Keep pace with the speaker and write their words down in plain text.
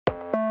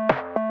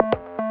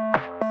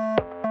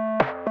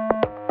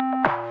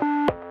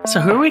So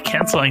who are we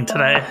canceling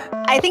today?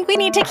 I think we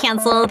need to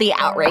cancel the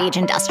Outrage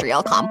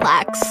Industrial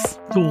Complex.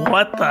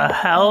 What the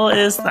hell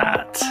is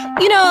that?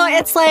 You know,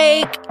 it's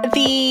like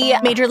the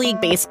Major League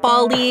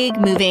Baseball League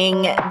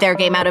moving their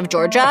game out of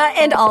Georgia,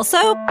 and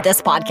also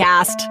this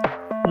podcast.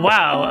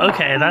 Wow,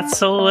 okay,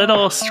 that's a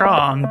little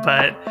strong,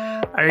 but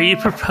are you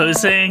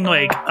proposing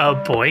like a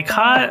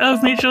boycott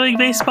of Major League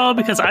Baseball?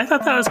 Because I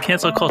thought that was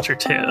cancel culture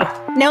too.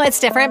 No, it's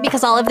different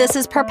because all of this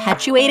is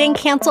perpetuating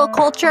cancel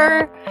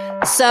culture.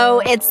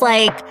 So it's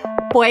like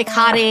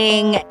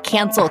boycotting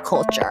cancel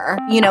culture.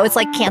 You know, it's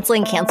like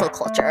canceling cancel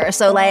culture.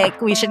 So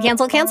like we should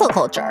cancel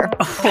culture.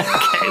 Okay,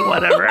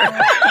 whatever.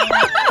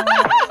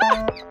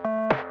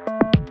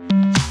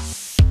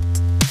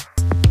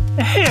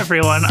 Hey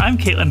everyone, I'm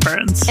Caitlin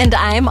Burns. And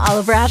I'm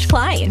Oliver Ash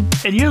Klein.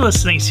 And you're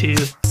listening to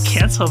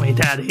Cancel Me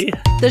Daddy,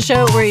 the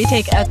show where you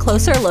take a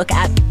closer look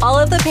at all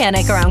of the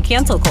panic around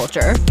cancel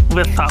culture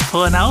with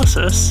thoughtful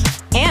analysis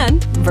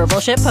and verbal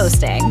shit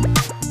posting.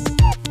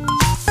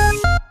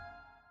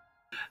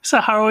 So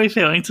how are we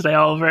feeling today,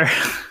 Oliver?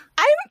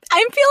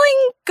 I'm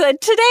feeling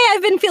good today.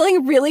 I've been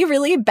feeling really,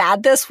 really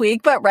bad this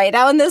week, but right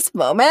now in this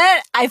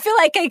moment, I feel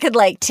like I could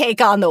like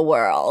take on the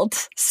world.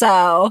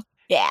 So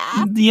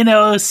yeah. You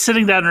know,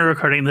 sitting down and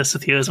recording this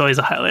with you is always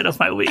a highlight of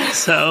my week.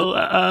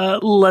 So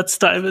let's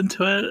dive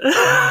into it.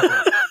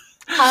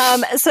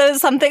 So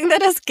something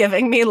that is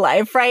giving me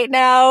life right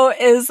now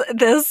is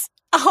this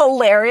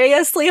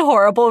hilariously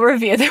horrible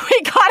review that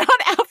we got on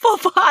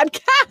Apple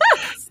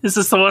Podcasts. Is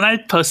this the one I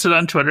posted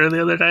on Twitter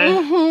the other day?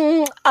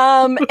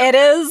 Mm-hmm. It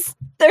is.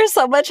 There's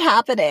so much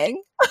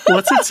happening.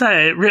 What's it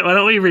say? Why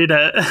don't we read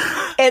it?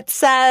 It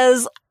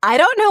says, I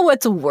don't know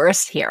what's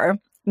worse here.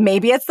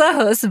 Maybe it's the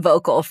host's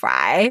vocal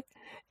fry.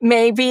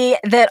 Maybe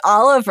that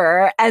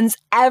Oliver ends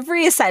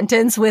every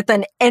sentence with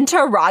an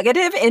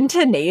interrogative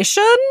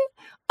intonation.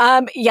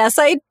 Yes,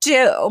 I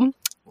do.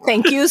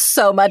 Thank you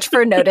so much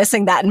for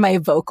noticing that in my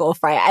vocal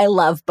fry. I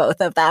love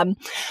both of them.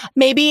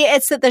 Maybe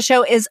it's that the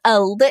show is a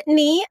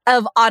litany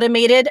of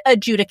automated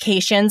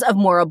adjudications of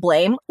moral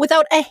blame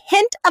without a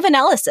hint of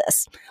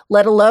analysis,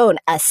 let alone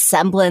a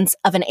semblance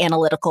of an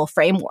analytical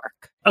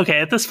framework. Okay,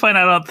 at this point,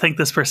 I don't think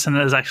this person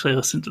has actually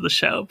listened to the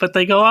show, but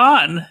they go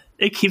on.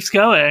 It keeps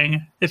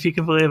going, if you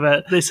can believe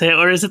it. They say,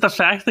 or is it the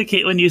fact that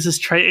Caitlin uses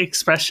trite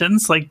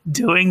expressions like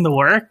doing the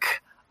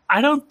work?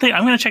 I'm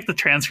going to check the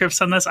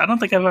transcripts on this. I don't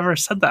think I've ever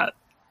said that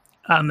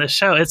on this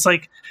show. It's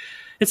like,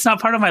 it's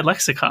not part of my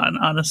lexicon,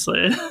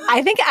 honestly.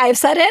 I think I've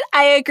said it.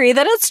 I agree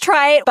that it's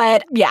trite,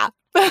 but yeah,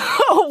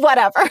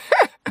 whatever.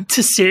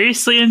 To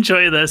seriously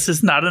enjoy this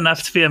is not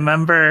enough to be a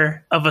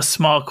member of a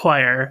small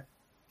choir.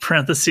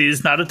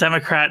 Parentheses, not a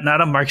Democrat, not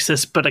a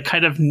Marxist, but a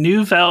kind of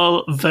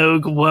Nouvelle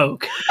Vogue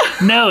woke.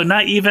 No,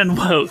 not even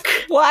woke.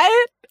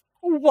 What?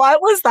 What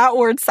was that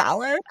word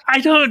salad? I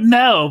don't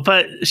know,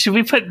 but should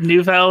we put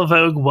Nouvelle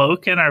Vogue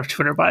woke in our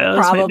Twitter bios?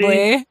 Probably.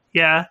 Maybe?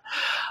 Yeah.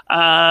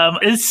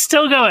 It's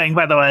still going,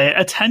 by the way.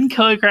 A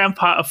 10-kilogram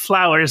pot of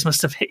flowers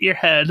must have hit your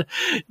head,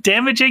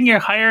 damaging your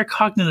higher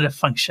cognitive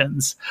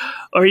functions.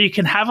 Or you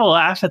can have a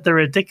laugh at the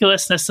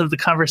ridiculousness of the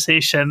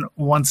conversation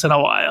once in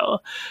a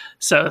while.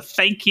 So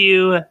thank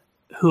you,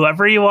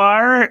 whoever you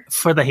are,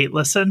 for the hate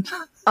listen.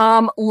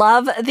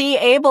 Love the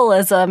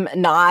ableism,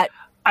 not...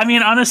 I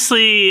mean,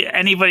 honestly,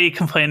 anybody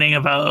complaining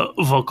about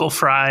vocal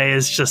fry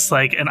is just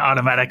like an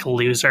automatic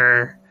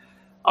loser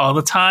all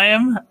the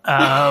time.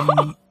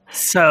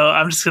 So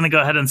I'm just going to go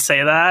ahead and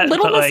say that.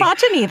 Little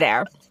misogyny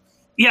there.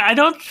 Yeah, I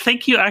don't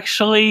think you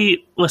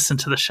actually listen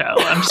to the show.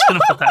 I'm just going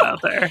to put that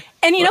out there.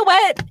 And you know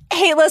what?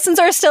 Hate listens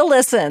are still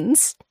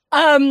listens.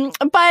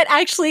 But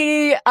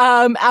actually,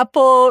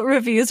 Apple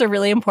reviews are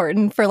really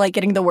important for like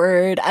getting the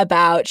word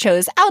about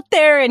shows out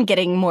there and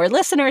getting more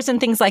listeners and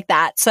things like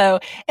that. So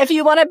if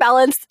you want to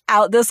balance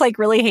out this like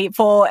really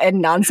hateful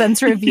and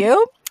nonsense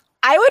review,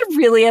 I would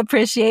really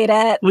appreciate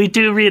it. We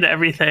do read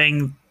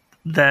everything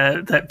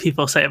that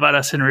people say about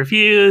us in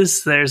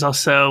reviews. There's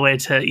also a way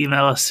to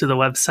email us through the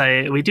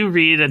website. We do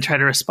read and try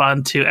to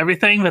respond to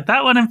everything, but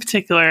that one in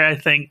particular, I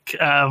think,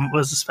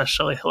 was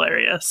especially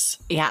hilarious.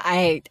 Yeah,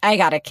 I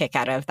got a kick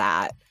out of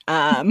that.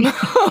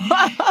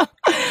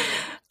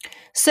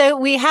 So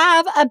we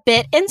have a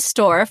bit in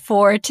store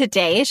for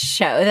today's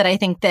show that I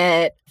think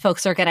that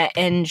folks are going to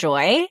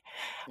enjoy.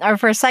 Our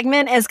first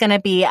segment is going to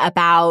be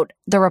about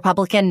the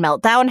Republican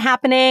meltdown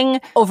happening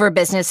over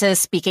businesses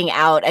speaking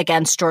out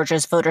against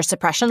Georgia's voter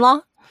suppression law.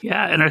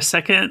 Yeah, in our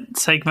second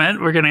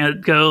segment, we're going to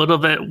go a little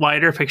bit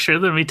wider picture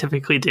than we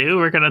typically do.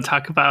 We're going to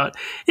talk about,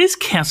 is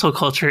cancel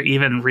culture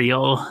even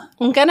real?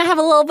 I'm going to have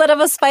a little bit of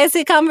a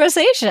spicy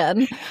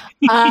conversation.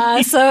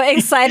 So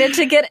excited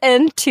to get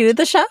into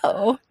the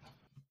show.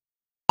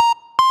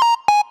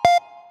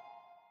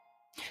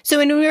 So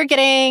when we were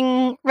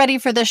getting ready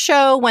for the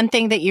show, one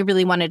thing that you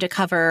really wanted to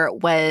cover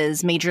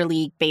was Major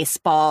League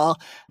Baseball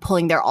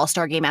pulling their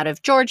All-Star game out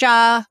of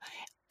Georgia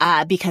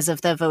because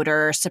of the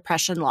voter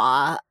suppression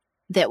law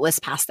that was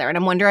passed there. And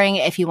I'm wondering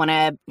if you want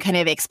to kind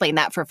of explain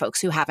that for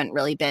folks who haven't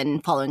really been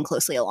following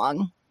closely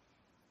along.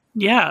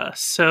 Yeah,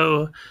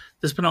 so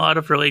there's been a lot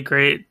of really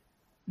great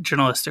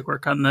journalistic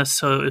work on this.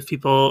 So if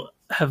people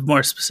have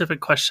more specific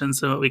questions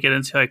than what we get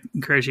into, I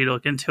encourage you to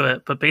look into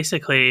it. But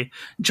basically,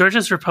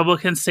 Georgia's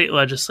Republican state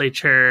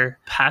legislature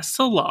passed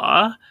a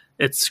law.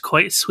 It's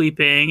quite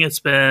sweeping.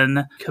 It's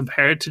been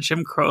compared to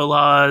Jim Crow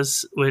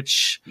laws,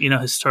 which,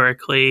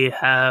 historically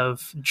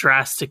have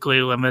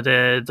drastically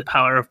limited the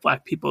power of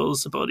Black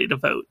people's ability to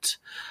vote.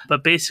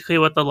 But basically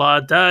what the law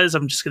does,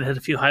 I'm just going to hit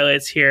a few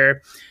highlights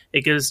here.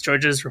 It gives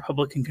Georgia's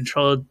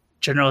Republican-controlled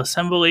General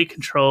Assembly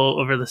control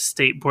over the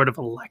State Board of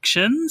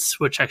Elections,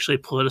 which actually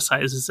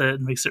politicizes it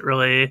and makes it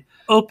really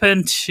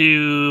open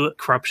to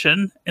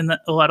corruption in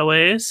a lot of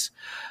ways.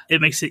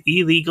 It makes it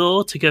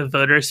illegal to give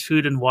voters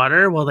food and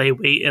water while they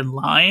wait in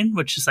line,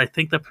 which is, I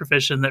think, the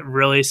provision that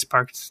really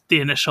sparked the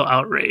initial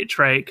outrage,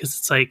 right? Because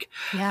it's like,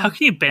 how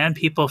can you ban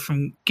people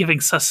from giving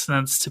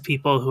sustenance to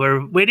people who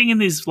are waiting in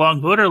these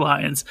long voter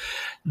lines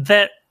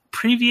that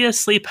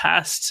previously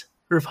passed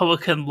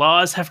Republican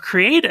laws have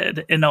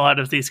created in a lot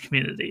of these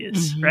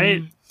communities,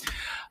 right?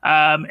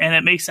 And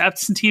it makes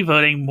absentee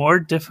voting more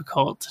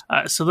difficult.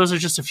 So those are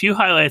just a few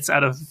highlights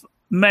out of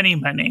many,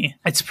 many.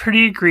 It's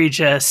pretty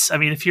egregious. I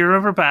mean, if you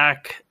remember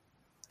back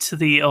to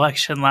the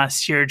election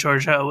last year,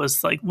 Georgia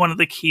was like one of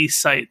the key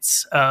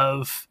sites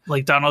of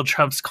like Donald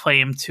Trump's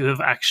claim to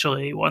have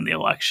actually won the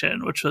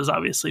election, which was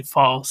obviously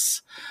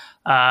false.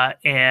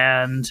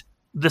 And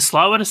this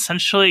law would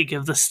essentially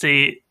give the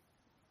state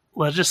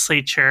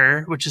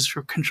legislature, which is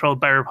controlled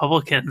by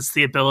Republicans,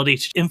 the ability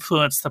to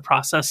influence the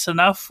process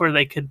enough where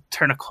they could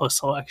turn a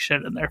close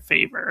election in their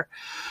favor.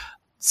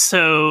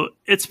 So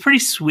it's pretty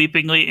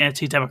sweepingly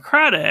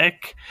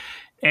anti-democratic.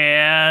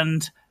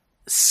 And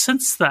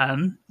since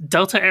then,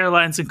 Delta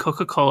Airlines and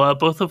Coca-Cola,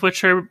 both of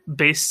which are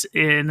based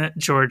in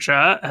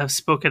Georgia, have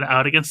spoken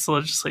out against the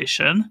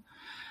legislation.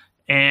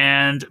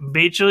 And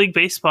Major League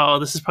Baseball,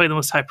 this is probably the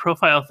most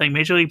high-profile thing,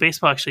 Major League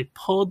Baseball actually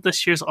pulled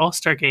this year's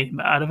All-Star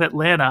game out of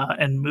Atlanta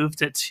and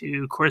moved it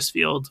to Coors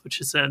Field, which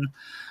is in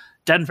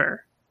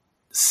Denver.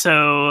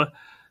 So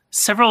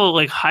several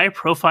like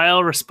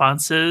high-profile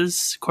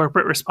responses,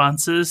 corporate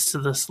responses to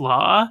this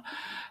law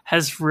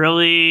has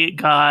really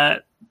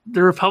got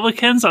the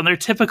Republicans on their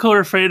typical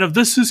refrain of,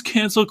 this is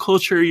cancel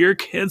culture, you're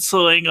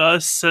canceling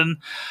us, and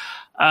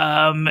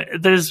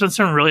there's been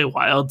some really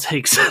wild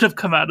takes that have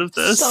come out of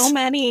this. So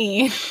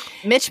many.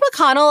 Mitch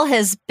McConnell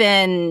has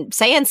been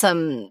saying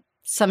some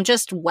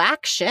just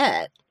whack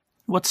shit.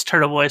 What's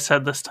Turtle Boy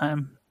said this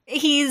time?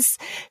 He's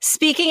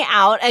speaking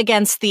out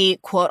against the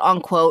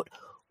quote-unquote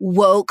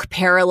woke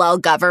parallel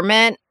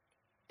government.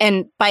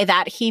 And by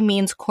that, he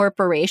means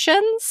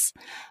corporations.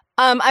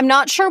 I'm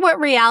not sure what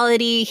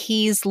reality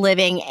he's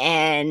living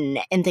in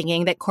and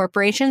thinking that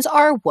corporations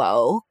are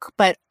woke,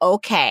 but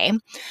okay.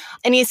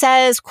 And he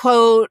says,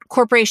 quote,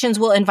 corporations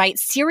will invite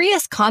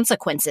serious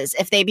consequences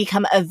if they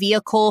become a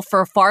vehicle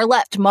for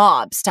far-left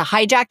mobs to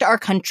hijack our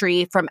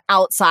country from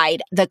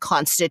outside the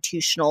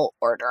constitutional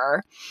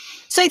order.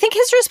 So I think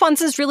his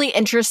response is really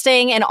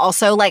interesting and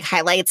also like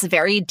highlights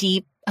very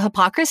deep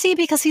hypocrisy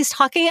because he's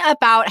talking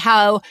about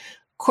how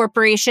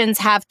corporations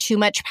have too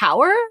much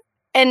power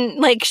and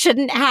like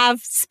shouldn't have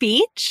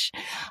speech.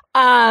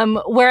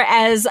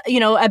 Whereas,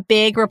 a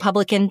big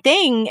Republican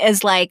thing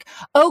is like,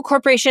 oh,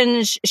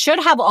 corporations should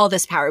have all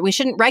this power. We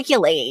shouldn't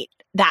regulate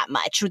that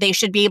much. They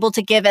should be able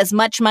to give as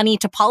much money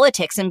to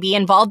politics and be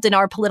involved in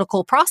our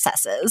political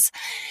processes.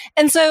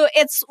 And so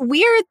it's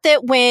weird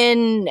that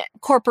when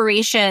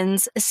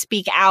corporations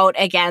speak out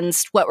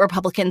against what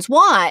Republicans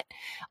want,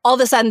 all of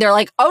a sudden they're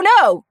like, oh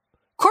no,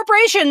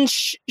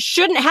 corporations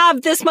shouldn't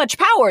have this much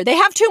power. They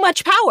have too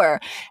much power.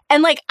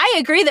 And like, I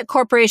agree that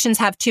corporations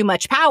have too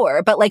much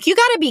power, but like, you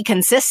got to be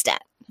consistent.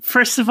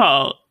 First of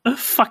all,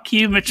 fuck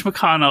you, Mitch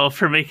McConnell,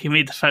 for making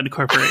me defend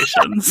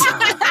corporations.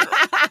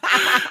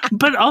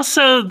 But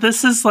also,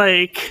 this is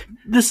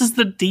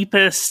the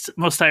deepest,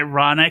 most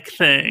ironic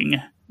thing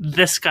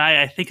this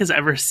guy, I think, has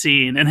ever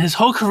seen. And his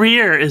whole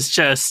career is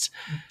just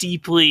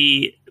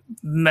deeply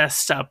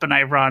messed up and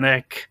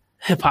ironic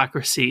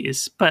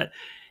hypocrisies. But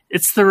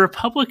it's the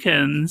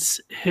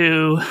Republicans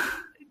who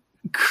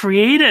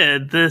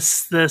created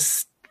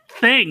this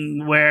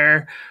thing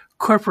where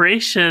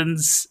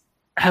corporations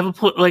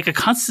have a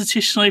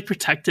constitutionally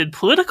protected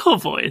political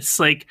voice.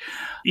 Like,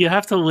 you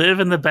have to live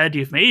in the bed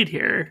you've made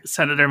here,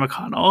 Senator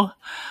McConnell.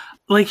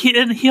 Like,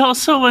 he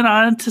also went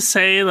on to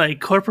say,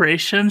 like,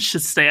 corporations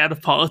should stay out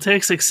of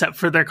politics except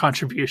for their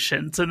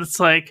contributions. And it's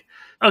like,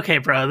 okay,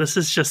 bro, this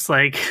is just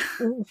like,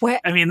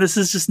 this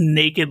is just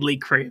nakedly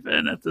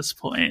craven at this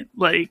point.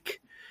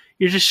 Like,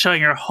 you're just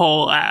showing your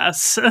whole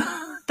ass.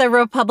 The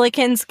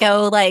Republicans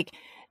go like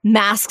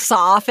masks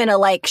off in a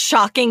like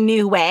shocking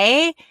new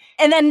way.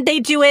 And then they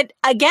do it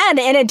again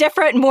in a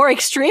different, more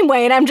extreme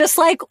way. And I'm just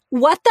like,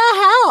 what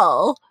the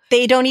hell?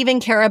 They don't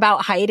even care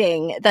about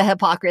hiding the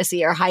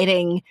hypocrisy or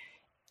hiding,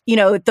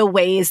 the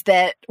ways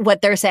that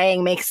what they're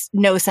saying makes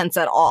no sense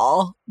at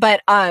all.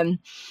 But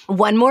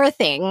one more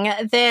thing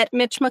that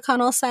Mitch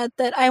McConnell said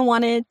that I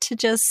wanted to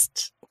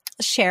just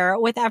share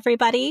with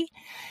everybody.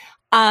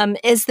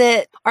 is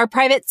that our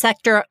private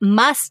sector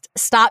must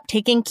stop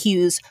taking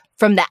cues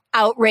from the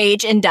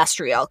outrage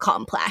industrial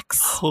complex.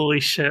 Holy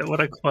shit,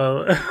 what a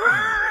quote.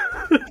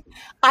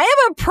 I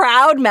am a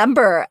proud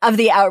member of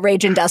the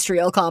outrage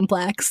industrial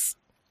complex.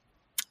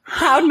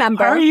 Proud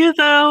member. Are you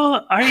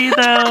though?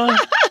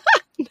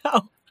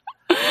 No.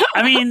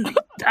 I mean,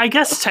 I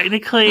guess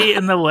technically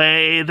in the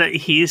way that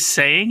he's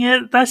saying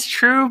it, that's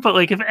true. But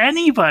like, if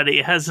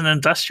anybody has an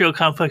industrial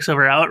complex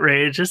over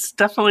outrage, it's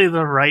definitely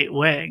the right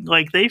wing.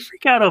 Like, they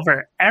freak out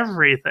over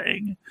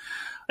everything.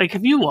 Like,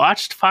 have you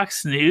watched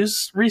Fox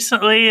News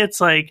recently?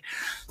 It's like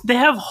they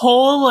have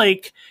whole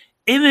like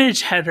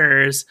image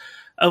headers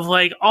of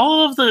like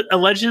all of the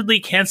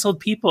allegedly canceled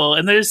people,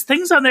 and there's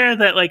things on there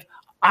that like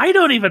I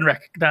don't even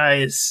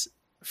recognize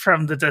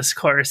from the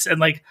discourse,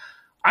 and like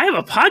I have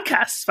a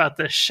podcast about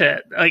this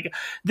shit. Like,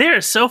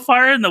 they're so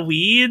far in the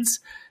weeds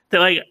that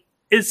like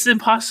it's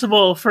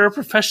impossible for a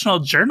professional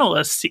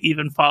journalist to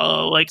even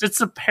follow. Like,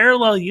 it's a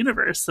parallel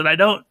universe that I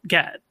don't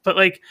get. But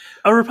like,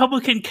 a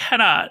Republican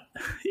cannot,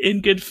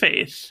 in good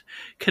faith,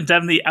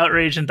 condemn the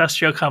outrage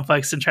industrial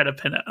complex and try to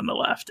pin it on the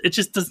left. It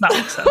just does not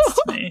make sense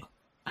to me.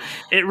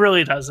 It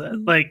really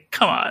doesn't. Like,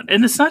 come on.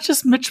 And it's not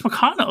just Mitch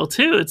McConnell,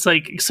 too. It's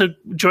like, so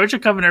Georgia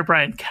Governor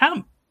Brian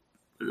Kemp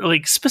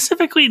like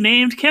specifically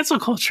named cancel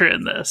culture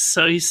in this.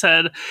 So he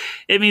said,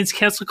 it means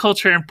cancel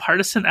culture and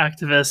partisan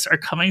activists are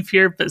coming for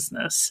your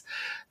business.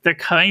 They're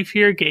coming for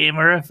your game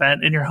or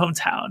event in your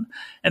hometown.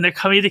 And they're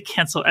coming to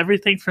cancel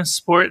everything from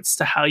sports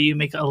to how you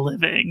make a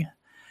living.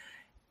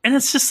 And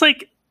it's just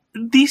like,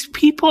 these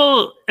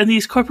people and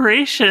these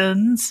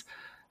corporations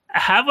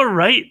have a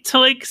right to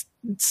like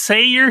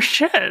say your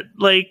shit.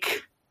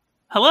 Like,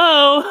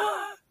 hello?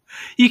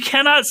 You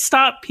cannot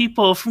stop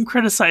people from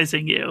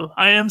criticizing you.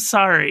 I am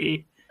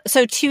sorry.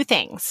 So 2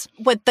 things.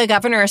 What the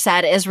governor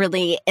said is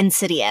really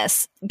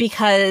insidious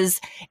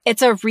because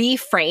it's a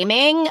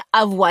reframing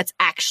of what's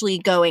actually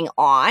going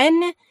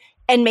on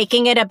and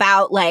making it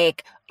about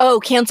like, oh,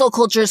 cancel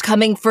culture is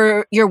coming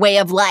for your way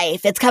of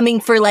life. It's coming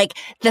for like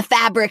the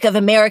fabric of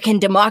American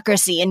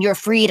democracy and your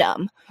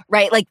freedom,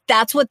 right? Like,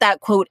 that's what that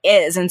quote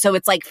is. And so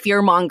it's like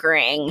fear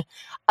mongering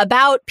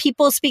about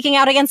people speaking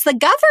out against the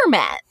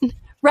government.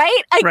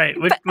 Right? Right,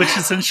 which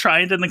is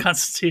enshrined in the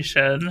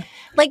Constitution.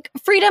 Like,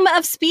 freedom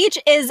of speech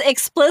is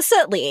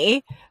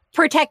explicitly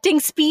protecting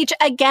speech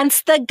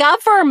against the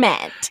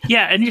government.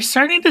 Yeah, and you're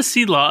starting to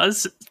see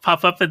laws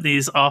pop up in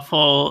these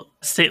awful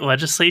state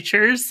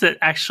legislatures that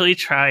actually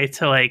try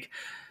to, like,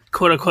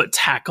 quote unquote,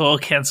 tackle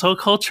cancel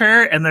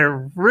culture, and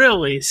they're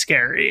really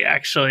scary,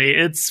 actually.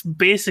 It's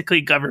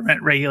basically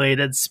government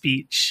regulated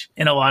speech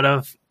in a lot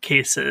of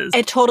cases.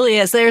 It totally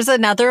is. There's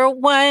another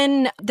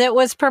one that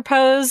was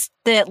proposed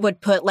that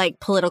would put like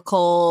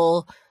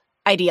political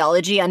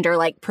ideology under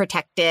like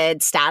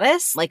protected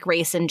status, like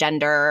race and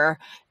gender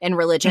and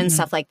religion,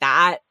 stuff like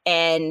that.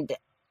 And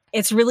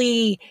it's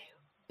really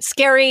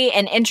scary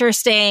and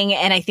interesting.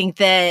 And I think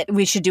that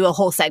we should do a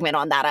whole segment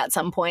on that at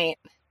some point.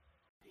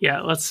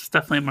 Yeah, let's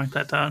definitely mark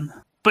that down.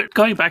 But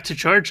going back to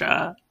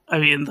Georgia, I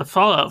mean, the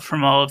fallout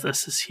from all of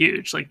this is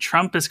huge. Like,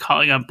 Trump is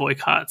calling on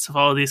boycotts of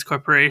all of these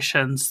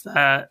corporations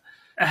that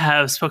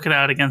have spoken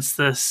out against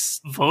this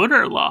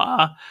voter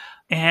law.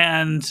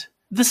 And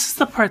this is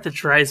the part that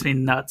drives me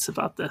nuts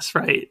about this,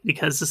 right?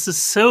 Because this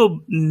is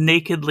so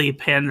nakedly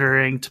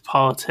pandering to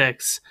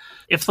politics.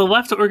 If the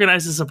left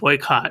organizes a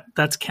boycott,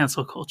 that's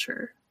cancel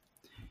culture.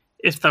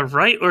 If the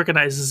right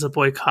organizes a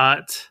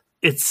boycott,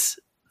 it's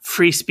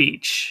free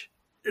speech.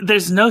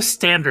 There's no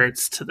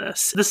standards to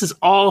this. This is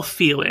all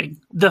feeling.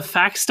 The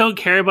facts don't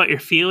care about your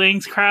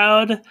feelings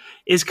crowd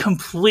is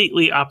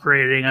completely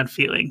operating on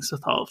feelings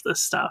with all of this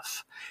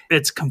stuff.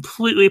 It's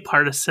completely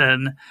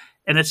partisan,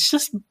 and it's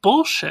just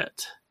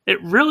bullshit.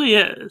 It really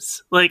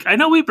is. Like, I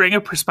know we bring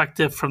a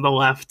perspective from the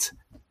left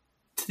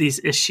to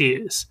these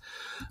issues,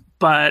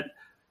 but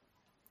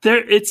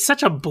it's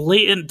such a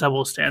blatant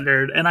double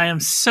standard, and I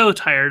am so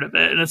tired of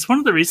it. And it's one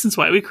of the reasons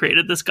why we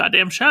created this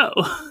goddamn show.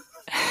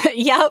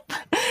 Yep.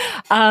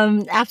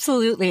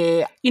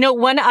 Absolutely. You know,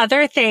 one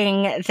other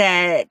thing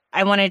that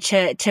I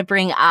wanted to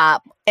bring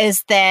up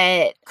is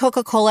that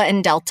Coca-Cola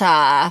and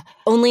Delta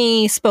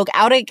only spoke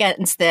out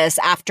against this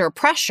after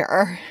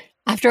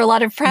a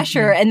lot of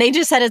pressure, and they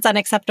just said it's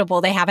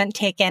unacceptable. They haven't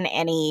taken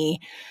any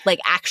like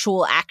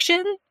actual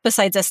action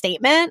besides a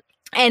statement.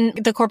 And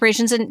the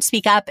corporations didn't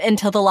speak up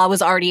until the law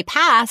was already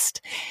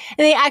passed.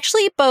 And they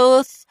actually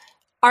both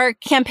are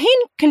campaign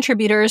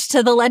contributors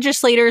to the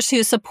legislators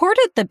who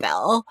supported the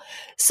bill.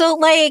 So,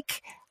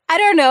 like, I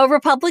don't know,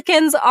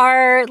 Republicans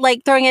are,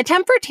 like, throwing a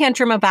temper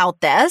tantrum about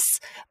this,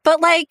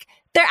 but, like,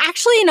 they're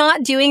actually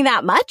not doing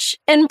that much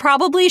and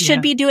probably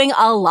should be doing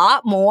a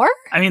lot more.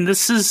 I mean,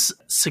 this is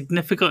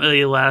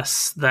significantly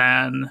less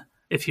than,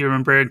 if you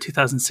remember, in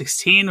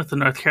 2016 with the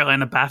North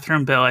Carolina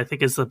bathroom bill, I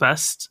think is the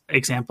best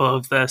example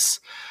of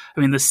this. I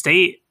mean, the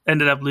state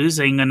ended up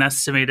losing an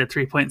estimated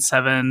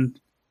 $3.7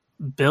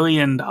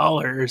 billion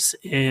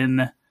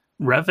in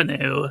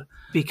revenue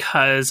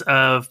because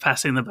of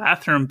passing the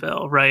bathroom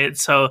bill, right?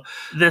 So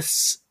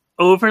this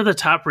over the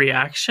top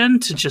reaction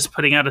to just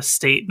putting out a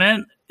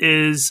statement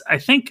is, I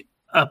think,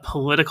 a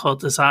political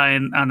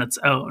design on its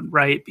own,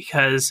 right?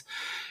 Because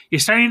you're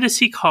starting to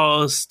see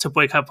calls to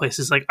boycott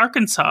places like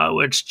Arkansas,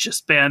 which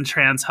just banned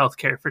trans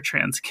healthcare for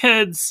trans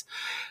kids.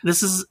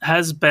 This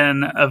has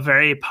been a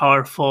very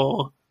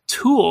powerful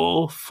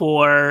tool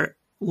for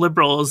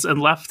liberals and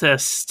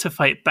leftists to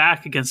fight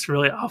back against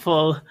really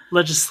awful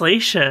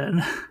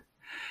legislation.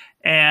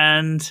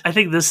 And I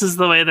think this is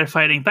the way they're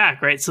fighting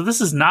back, right? So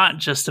this is not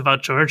just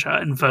about Georgia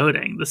and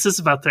voting. This is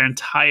about their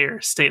entire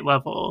state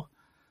level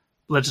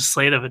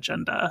legislative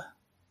agenda.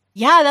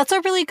 Yeah, that's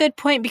a really good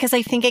point, because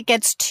I think it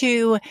gets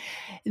to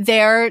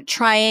they're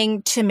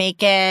trying to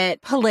make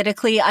it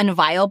politically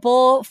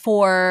unviable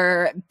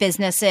for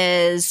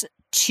businesses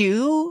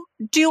to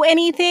do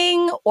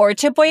anything or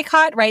to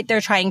boycott, right? They're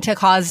trying to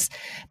cause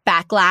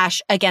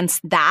backlash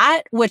against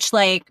that, which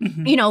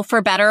you know,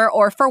 for better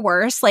or for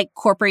worse, like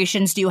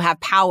corporations do have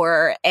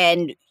power,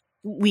 and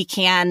we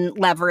can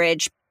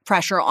leverage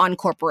pressure on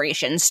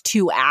corporations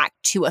to act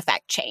to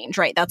affect change,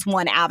 right? That's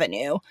one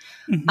avenue.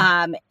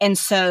 And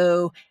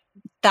so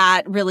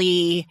that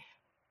really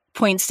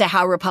points to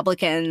how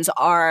Republicans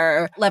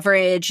are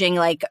leveraging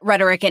like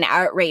rhetoric and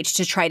outrage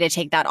to try to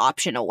take that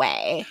option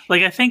away.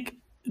 Like, I think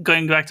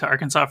going back to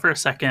Arkansas for a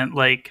second,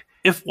 like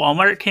if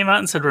Walmart came out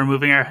and said, we're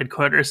moving our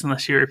headquarters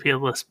unless you repeal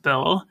this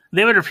bill,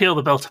 they would repeal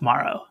the bill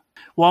tomorrow.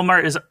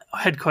 Walmart is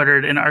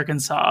headquartered in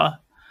Arkansas.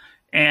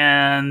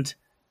 And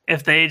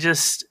if they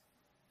just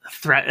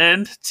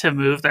threatened to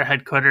move their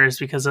headquarters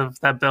because of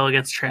that bill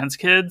against trans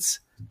kids,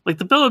 like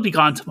the bill would be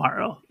gone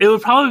tomorrow. It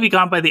would probably be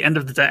gone by the end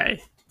of the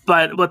day.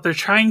 But what they're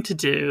trying to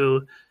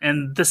do,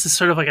 and this is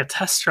sort of like a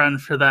test run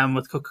for them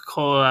with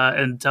Coca-Cola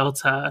and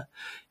Delta,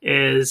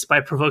 is by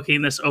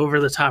provoking this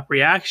over-the-top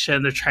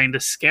reaction, they're trying to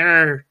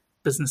scare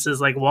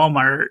businesses like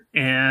Walmart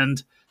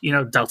and, you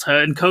know, Delta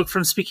and Coke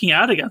from speaking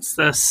out against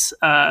this,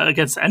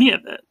 against any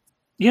of it.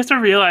 You have to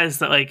realize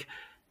that, like,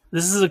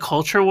 this is a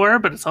culture war,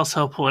 but it's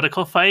also a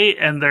political fight,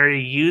 and they're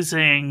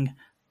using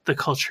the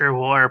culture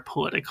war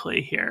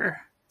politically here.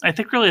 I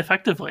think really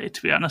effectively,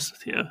 to be honest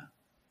with you.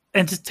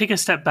 And to take a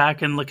step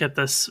back and look at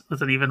this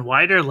with an even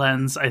wider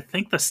lens, I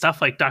think the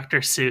stuff like Dr.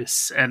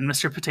 Seuss and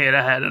Mr.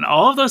 Potato Head and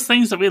all of those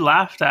things that we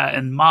laughed at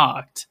and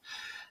mocked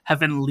have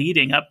been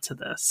leading up to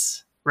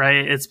this,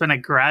 right? It's been a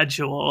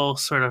gradual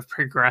sort of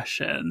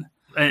progression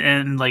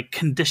and like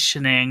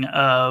conditioning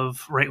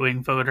of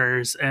right-wing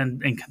voters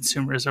and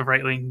consumers of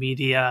right-wing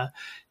media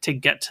to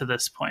get to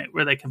this point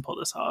where they can pull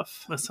this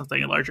off with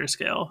something at larger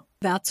scale.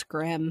 That's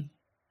grim.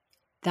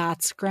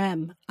 That's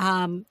grim.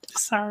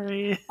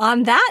 Sorry.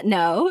 On that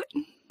note,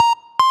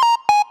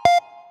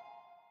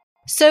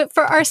 so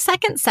for our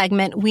second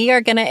segment, we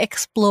are going to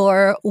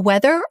explore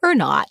whether or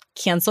not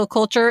cancel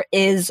culture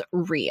is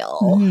real,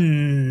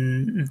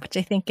 which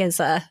I think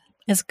is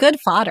good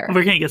fodder.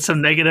 We're going to get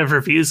some negative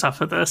reviews off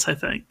of this, I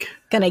think.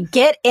 Going to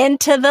get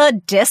into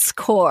the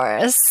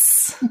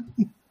discourse.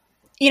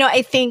 You know,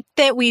 I think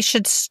that we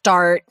should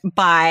start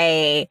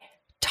by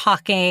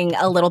talking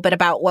a little bit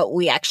about what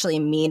we actually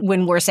mean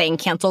when we're saying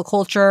cancel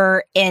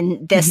culture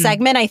in this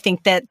segment. I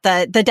think that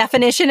the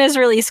definition is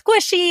really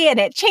squishy and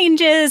it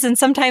changes, and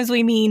sometimes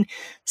we mean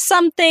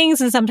some things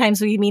and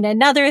sometimes we mean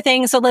another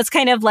thing. So let's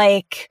kind of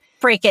like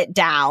break it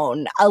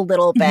down a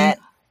little bit.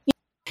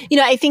 You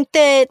know, I think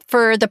that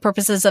for the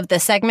purposes of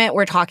this segment,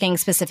 we're talking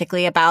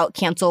specifically about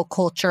cancel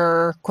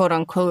culture, quote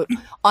unquote,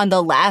 on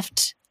the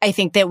left. I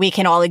think that we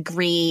can all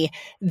agree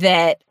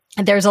that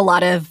there's a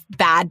lot of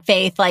bad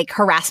faith, like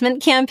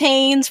harassment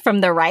campaigns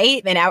from the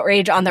right and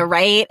outrage on the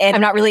right. And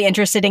I'm not really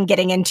interested in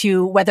getting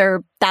into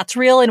whether that's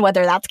real and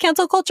whether that's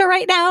cancel culture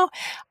right now,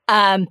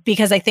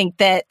 because I think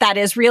that that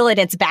is real and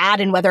it's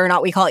bad. And whether or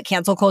not we call it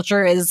cancel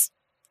culture is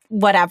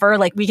whatever.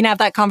 Like, we can have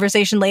that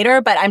conversation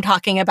later, but I'm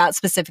talking about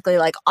specifically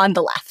like on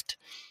the left.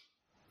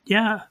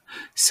 Yeah.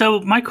 So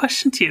my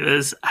question to you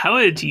is, how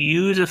would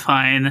you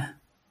define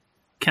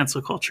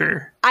cancel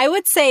culture? I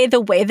would say the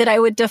way that I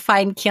would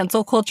define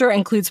cancel culture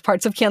includes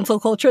parts of cancel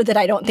culture that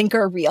I don't think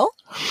are real.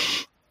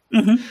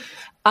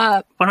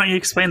 Why don't you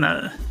explain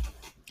that?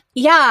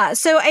 Yeah.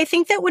 So I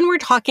think that when we're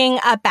talking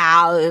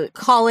about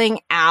calling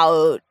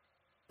out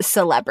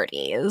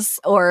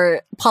celebrities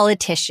or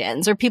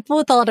politicians or people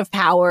with a lot of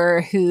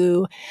power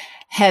who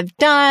have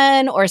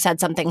done or said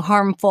something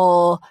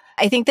harmful,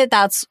 I think that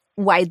that's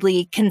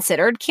widely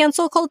considered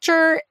cancel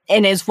culture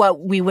and is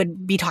what we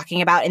would be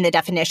talking about in the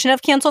definition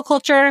of cancel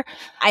culture.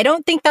 I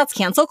don't think that's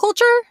cancel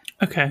culture.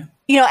 Okay.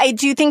 You know, I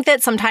do think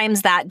that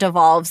sometimes that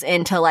devolves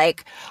into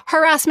like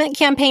harassment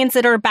campaigns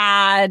that are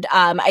bad.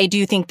 I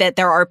do think that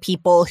there are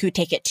people who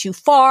take it too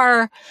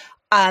far.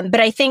 But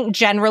I think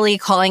generally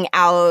calling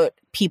out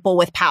people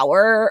with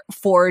power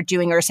for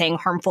doing or saying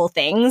harmful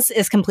things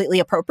is completely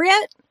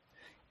appropriate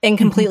and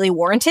completely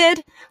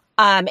warranted,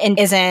 and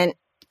isn't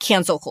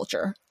cancel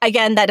culture.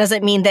 Again, that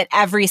doesn't mean that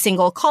every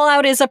single call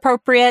out is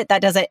appropriate.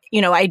 That doesn't,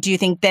 you know, I do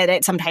think that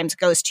it sometimes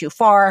goes too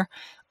far,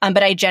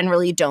 but I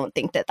generally don't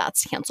think that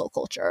that's cancel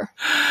culture.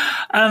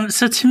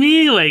 So to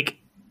me, like,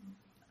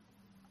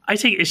 I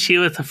take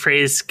issue with the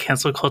phrase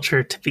cancel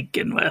culture to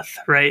begin with,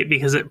 right?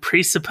 Because it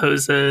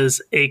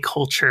presupposes a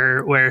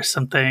culture where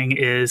something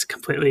is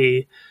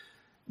completely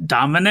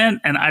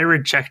dominant, and I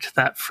reject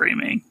that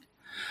framing.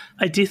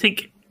 I do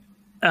think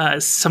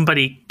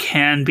somebody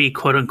can be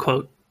quote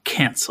unquote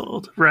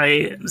canceled,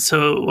 right?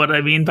 So what I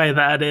mean by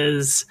that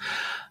is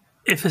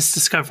if it's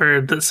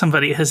discovered that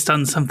somebody has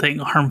done something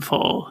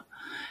harmful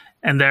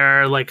and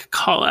there are like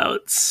call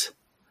outs,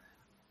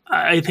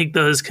 I think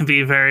those can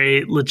be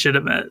very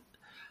legitimate.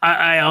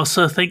 I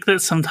also think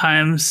that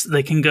sometimes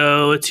they can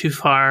go too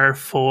far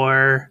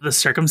for the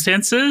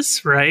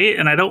circumstances, right?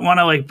 And I don't want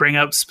to like bring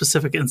up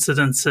specific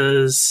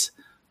incidences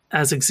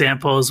as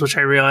examples, which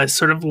I realize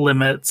sort of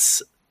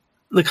limits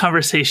the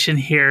conversation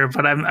here,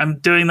 but I'm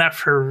doing that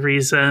for a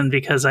reason,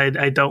 because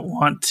I don't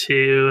want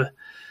to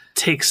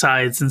take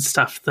sides and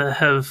stuff that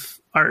have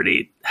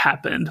already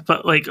happened.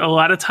 But like a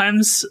lot of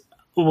times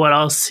what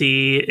I'll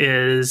see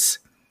is,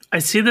 I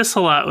see this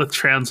a lot with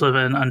trans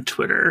women on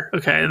Twitter.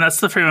 Okay. And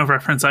that's the frame of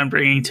reference I'm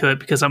bringing to it,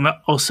 because I'm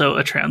also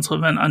a trans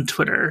woman on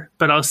Twitter.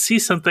 But I'll see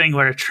something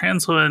where a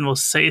trans woman will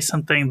say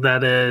something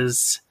that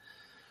is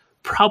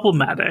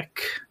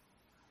problematic.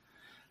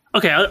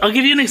 Okay, I'll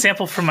give you an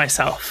example from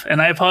myself,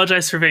 and I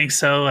apologize for being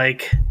so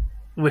like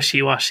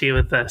wishy-washy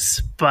with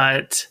this,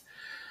 but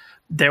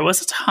there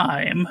was a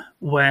time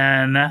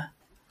when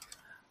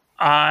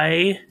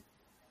I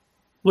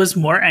was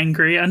more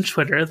angry on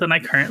Twitter than I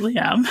currently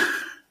am.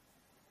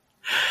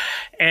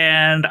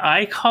 And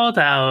I called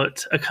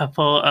out a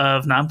couple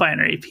of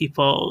non-binary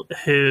people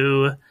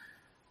who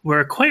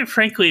were quite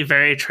frankly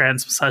very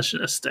trans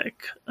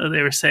misogynistic.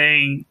 They were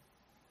saying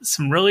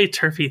some really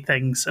turfy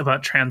things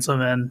about trans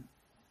women.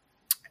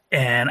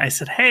 And I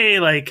said,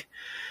 hey, like,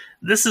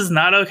 this is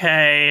not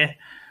okay.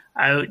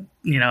 I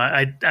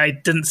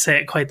didn't say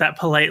it quite that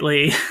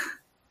politely.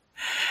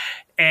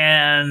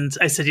 And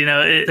I said,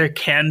 there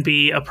can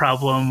be a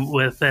problem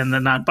within the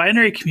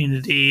non-binary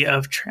community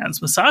of trans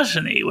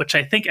misogyny, which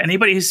I think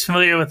anybody who's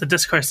familiar with the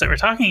discourse that we're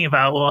talking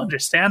about will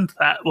understand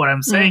that, what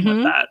I'm saying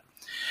with that.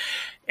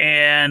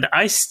 And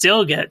I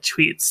still get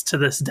tweets to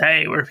this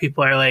day where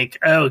people are like,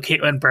 oh,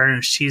 Caitlin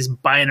Burns, she's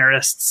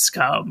binarist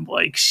scum.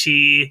 Like,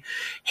 she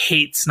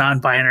hates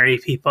non-binary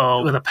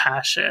people with a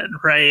passion,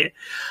 right?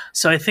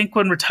 So I think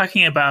when we're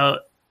talking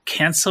about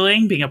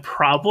canceling being a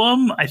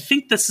problem, I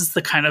think this is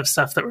the kind of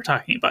stuff that we're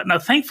talking about. Now,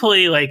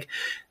 thankfully, like,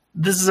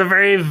 this is a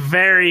very,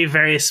 very,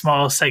 very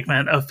small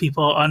segment of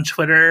people on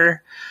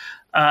Twitter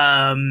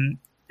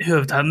who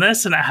have done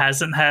this, and it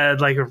hasn't had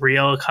like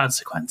real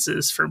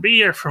consequences for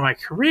me or for my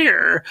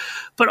career.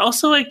 But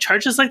also, like,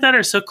 charges like that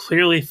are so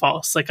clearly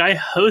false. Like, I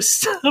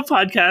host a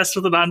podcast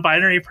with a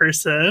non-binary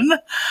person.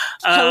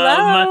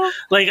 Hello.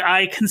 Like,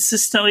 I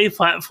consistently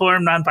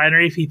platform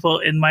non-binary people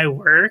in my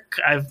work.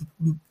 I've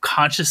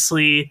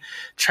consciously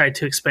tried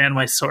to expand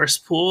my source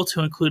pool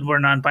to include more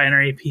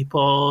non-binary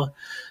people.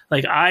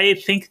 Like, I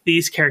think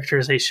these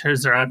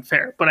characterizations are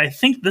unfair, but I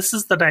think this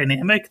is the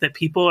dynamic that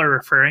people are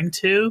referring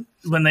to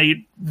when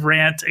they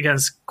rant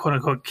against quote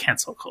unquote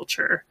cancel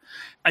culture.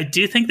 I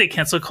do think that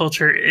cancel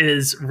culture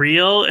is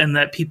real and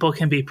that people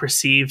can be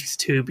perceived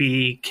to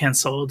be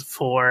canceled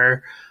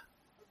for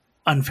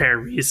unfair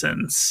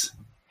reasons.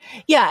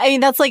 Yeah, I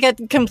mean, that's like a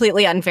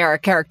completely unfair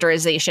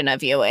characterization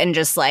of you and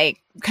just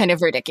like kind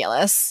of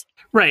ridiculous.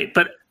 Right.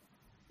 But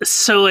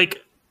so like,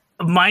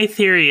 my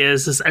theory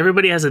is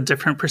everybody has a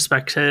different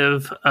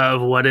perspective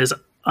of what is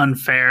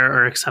unfair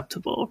or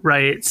acceptable,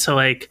 right? So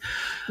like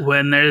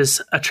when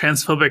there's a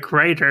transphobic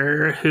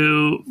writer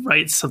who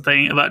writes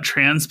something about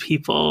trans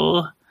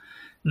people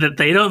that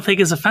they don't think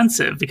is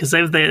offensive because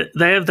they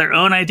have their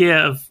own idea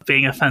of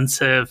being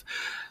offensive,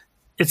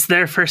 it's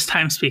their first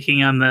time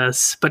speaking on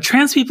this, but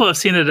trans people have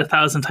seen it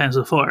 1,000 times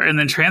before. And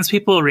then trans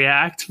people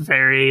react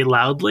very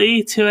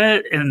loudly to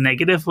it and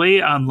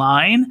negatively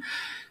online.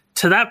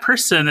 To that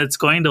person, it's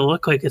going to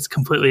look like it's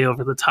completely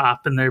over the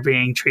top and they're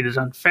being treated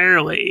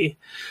unfairly.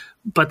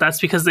 But that's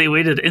because they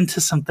waded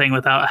into something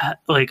without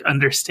like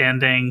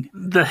understanding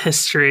the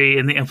history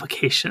and the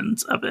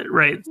implications of it,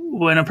 right?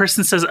 When a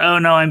person says, oh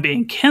no, I'm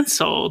being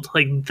canceled,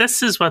 like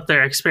this is what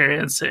they're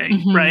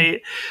experiencing,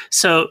 right?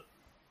 So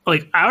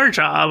like our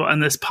job on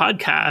this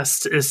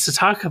podcast is to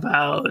talk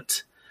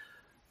about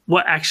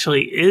what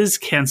actually is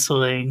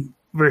canceling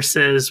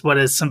versus what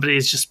is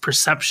somebody's just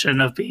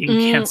perception of being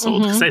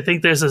canceled. Because I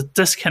think there's a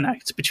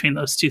disconnect between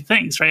those two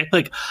things, right?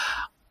 Like,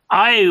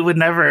 I would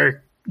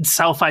never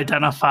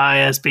self-identify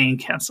as being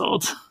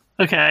canceled.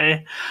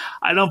 Okay?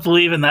 I don't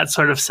believe in that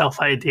sort of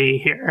self-ID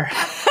here.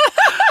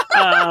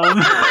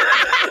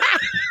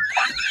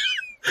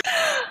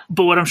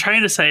 But what I'm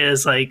trying to say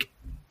is, like,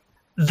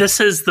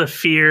 this is the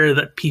fear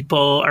that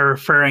people are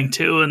referring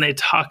to when they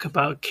talk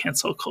about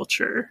cancel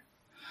culture.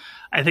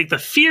 I think the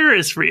fear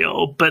is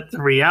real, but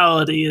the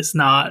reality is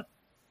not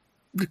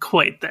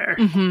quite there.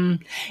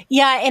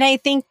 Yeah, and I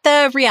think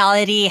the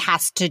reality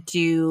has to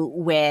do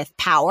with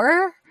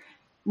power,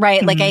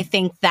 right? Like, I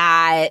think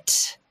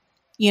that,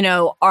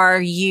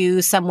 are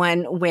you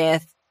someone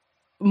with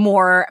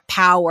more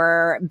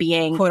power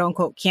being quote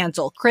unquote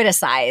canceled,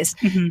 criticized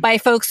by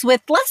folks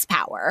with less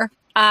power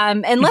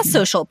and less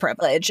social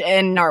privilege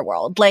in our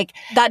world. Like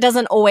that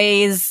doesn't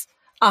always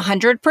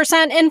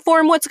 100%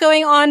 inform what's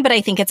going on, but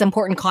I think it's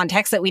important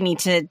context that we need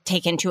to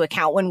take into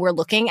account when we're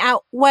looking at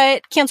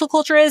what cancel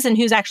culture is and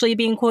who's actually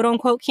being quote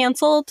unquote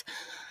canceled.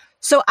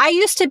 So I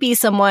used to be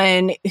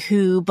someone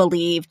who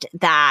believed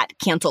that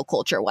cancel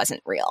culture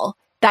wasn't real.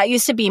 That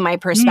used to be my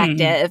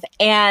perspective.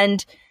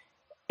 And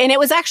it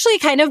was actually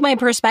kind of my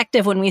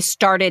perspective when we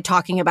started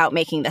talking about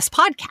making this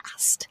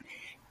podcast.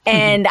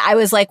 And I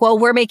was like, well,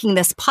 we're making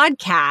this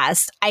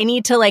podcast. I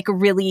need to like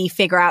really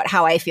figure out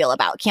how I feel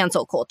about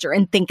cancel culture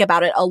and think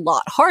about it a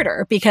lot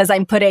harder because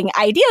I'm putting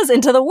ideas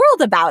into the world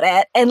about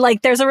it. And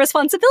like, there's a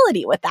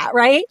responsibility with that,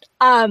 right?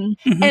 And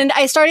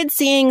I started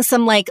seeing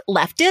some like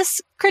leftist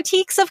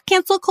critiques of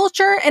cancel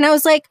culture. And I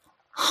was like,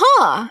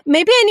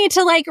 maybe I need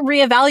to like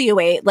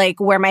reevaluate like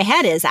where my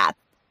head is at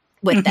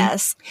with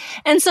this.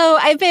 And so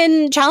I've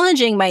been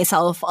challenging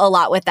myself a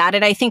lot with that.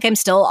 And I think I'm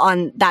still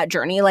on that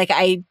journey. Like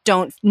I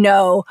don't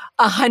know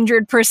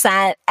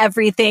 100%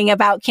 everything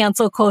about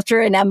cancel culture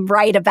and I'm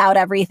right about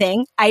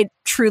everything. I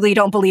truly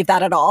don't believe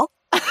that at all.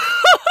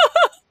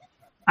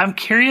 I'm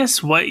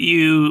curious what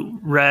you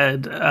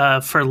read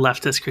for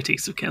leftist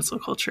critiques of cancel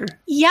culture.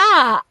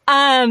 Yeah.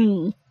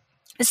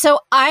 So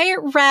I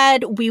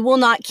read We Will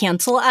Not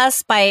Cancel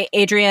Us by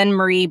Adrienne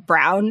Marie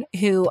Brown,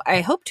 who I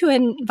hope to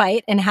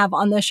invite and have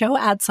on the show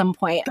at some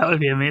point. That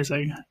would be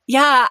amazing.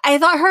 Yeah, I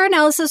thought her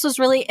analysis was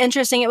really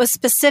interesting. It was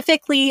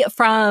specifically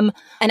from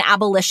an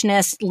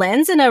abolitionist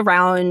lens and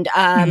around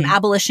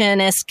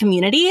abolitionist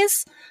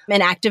communities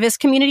and activist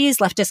communities,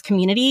 leftist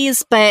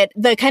communities. But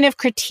the kind of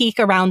critique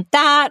around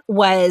that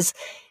was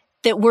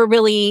that we're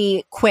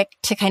really quick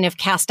to kind of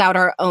cast out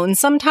our own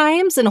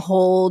sometimes and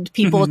hold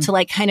people to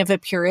like kind of a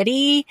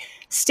purity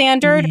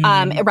standard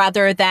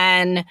rather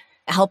than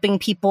helping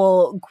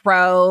people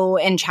grow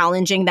and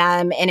challenging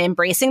them and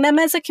embracing them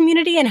as a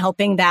community and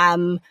helping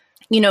them,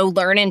 you know,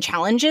 learn and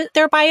challenge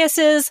their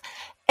biases.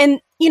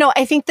 And, you know,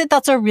 I think that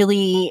that's a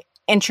really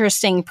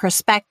interesting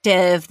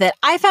perspective that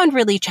I found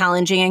really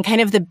challenging. And kind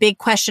of the big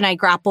question I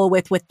grapple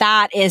with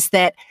that is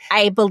that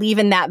I believe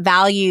in that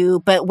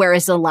value, but where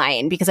is the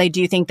line? Because I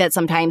do think that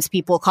sometimes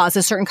people cause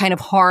a certain kind of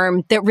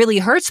harm that really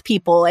hurts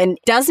people and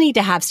does need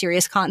to have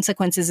serious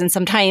consequences. And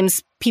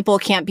sometimes people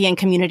can't be in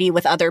community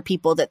with other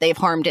people that they've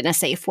harmed in a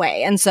safe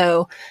way. And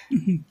so,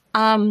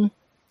 I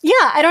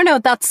don't know.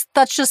 That's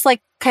just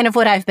like kind of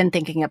what I've been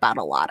thinking about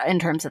a lot in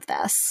terms of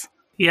this.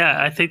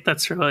 Yeah, I think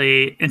that's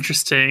really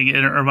interesting.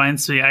 And it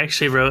reminds me, I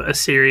actually wrote a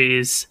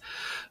series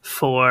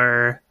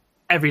for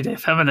Everyday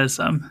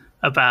Feminism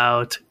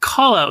about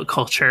call-out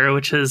culture,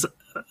 which is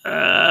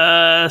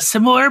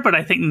similar, but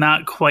I think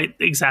not quite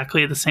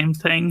exactly the same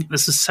thing.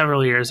 This was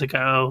several years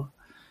ago.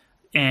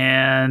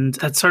 And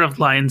that sort of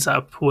lines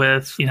up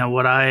with, you know,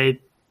 what I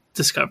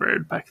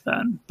discovered back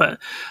then. But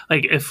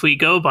like, if we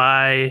go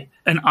by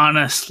an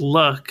honest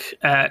look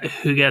at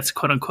who gets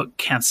quote unquote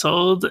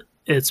canceled,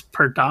 it's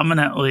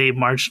predominantly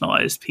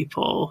marginalized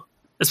people,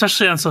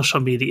 especially on social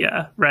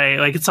media, right?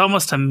 Like it's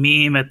almost a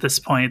meme at this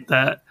point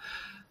that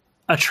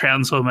a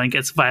trans woman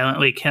gets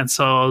violently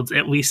canceled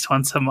at least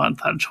once a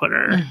month on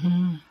Twitter.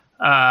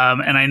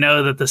 And I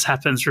know that this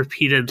happens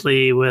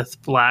repeatedly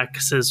with Black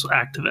cis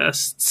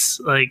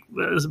activists, like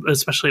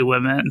especially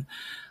women.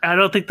 I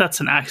don't think that's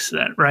an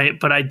accident, right?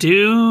 But I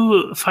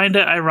do find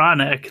it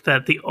ironic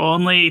that the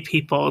only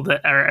people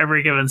that are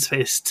ever given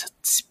space to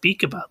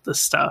speak about this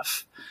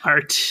stuff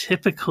are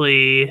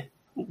typically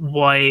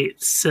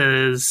white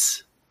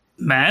cis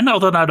men,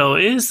 although not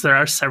always. There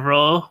are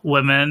several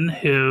women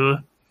who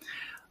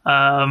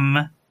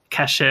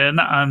cash in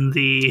on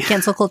the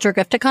cancel culture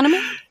gift economy.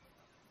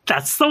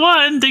 That's the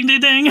one. Ding,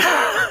 ding, ding.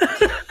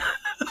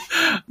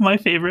 My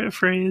favorite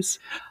phrase.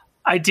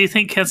 I do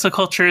think cancel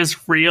culture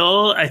is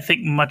real. I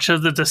think much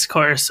of the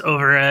discourse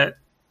over it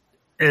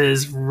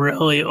is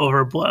really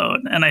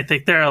overblown. And I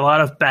think there are a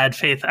lot of bad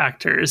faith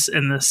actors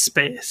in this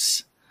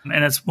space.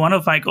 And it's one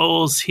of my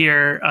goals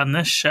here on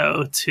this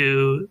show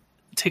to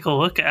take a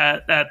look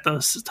at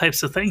those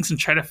types of things and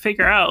try to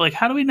figure out, like,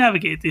 how do we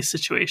navigate these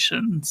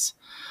situations?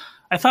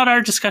 I thought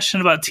our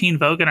discussion about Teen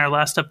Vogue in our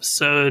last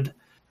episode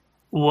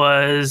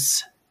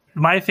was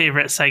my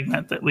favorite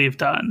segment that we've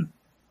done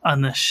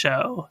on this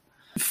show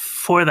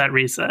for that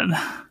reason.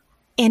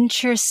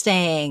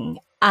 Interesting.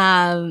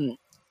 I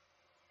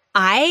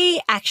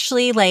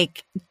actually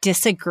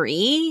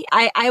disagree.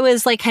 I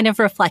was kind of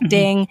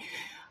reflecting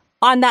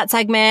on that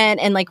segment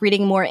and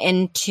reading more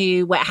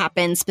into what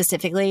happened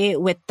specifically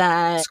with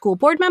the school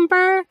board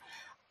member.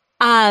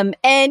 And,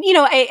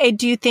 I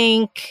do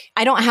think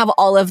I don't have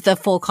all of the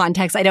full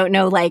context. I don't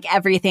know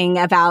everything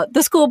about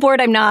the school board.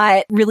 I'm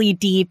not really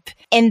deep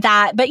in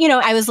that. But,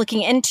 I was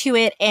looking into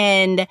it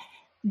and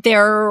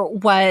there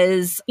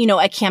was,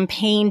 a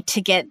campaign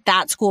to get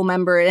that school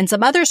member and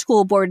some other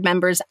school board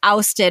members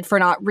ousted for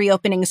not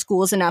reopening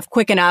schools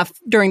quick enough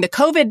during the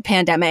COVID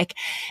pandemic.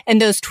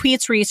 And those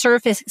tweets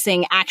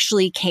resurfacing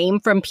actually came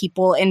from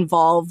people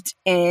involved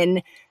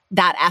in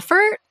that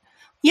effort.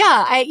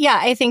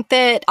 I think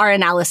that our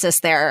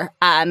analysis there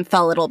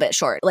fell a little bit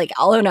short. Like,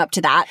 I'll own up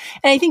to that.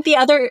 And I think the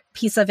other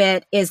piece of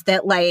it is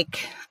that,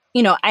 like,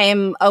 you know, I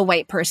am a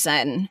white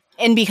person.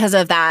 And because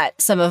of that,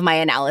 some of my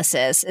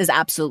analysis is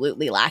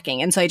absolutely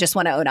lacking. And so I just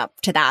want to own up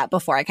to that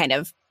before I kind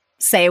of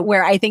say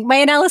where I think my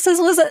analysis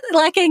was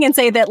lacking, and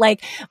say that,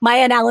 like, my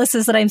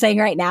analysis that I'm saying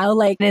right now,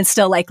 like, is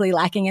still likely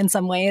lacking in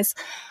some ways.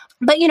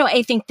 But, you know,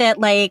 I think that,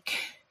 like,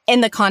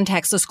 in the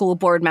context, the school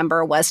board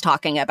member was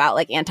talking about,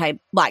 like,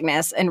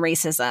 anti-Blackness and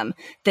racism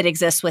that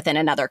exists within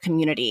another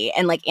community.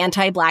 And, like,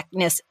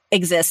 anti-Blackness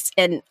exists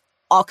in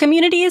all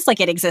communities,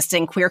 like, it exists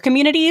in queer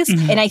communities.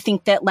 And I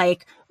think that,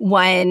 like,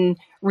 one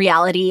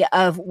reality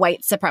of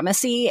white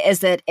supremacy is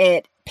that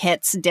it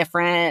pits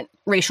different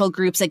racial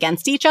groups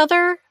against each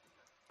other.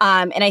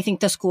 And I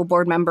think the school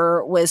board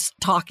member was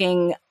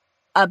talking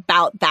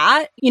about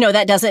that. You know,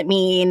 that doesn't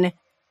mean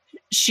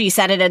she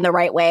said it in the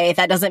right way.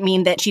 That doesn't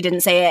mean that she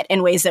didn't say it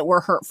in ways that were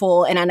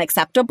hurtful and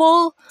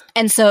unacceptable.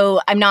 And so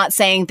I'm not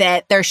saying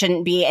that there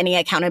shouldn't be any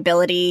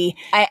accountability.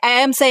 I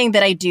am saying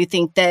that I do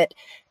think that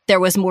there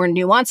was more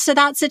nuance to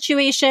that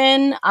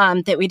situation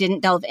that we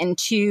didn't delve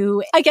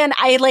into. Again,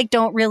 I, like,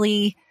 don't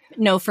really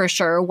know for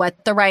sure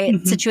what the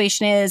right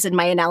situation is, and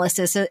my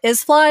analysis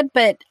is flawed,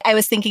 but I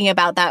was thinking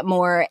about that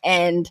more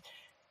and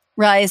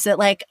realized that,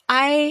 like,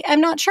 I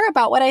am not sure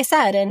about what I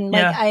said, and,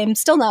 like, I'm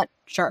still not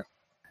sure.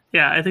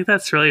 Yeah, I think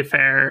that's really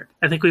fair.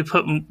 I think we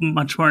put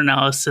much more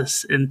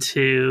analysis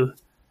into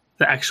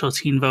the actual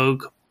Teen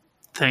Vogue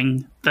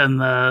thing than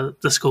the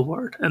school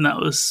board, and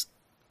that was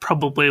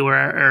probably where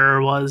our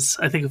error was.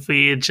 I think if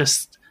we had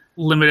just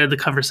limited the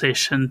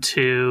conversation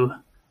to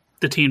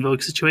the Teen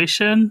Vogue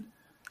situation,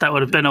 that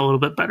would have been a little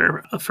bit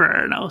better for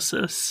our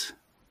analysis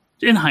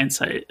in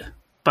hindsight,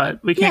 but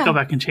we can't go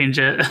back and change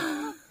it.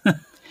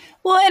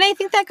 Well, and I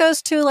think that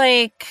goes to,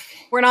 like,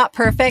 we're not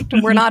perfect.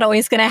 We're not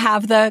always going to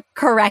have the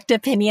correct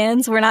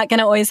opinions. We're not going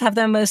to always have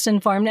the most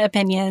informed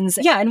opinions.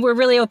 Yeah. And we're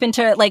really open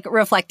to, like,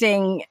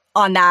 reflecting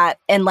on that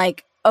and,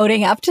 like,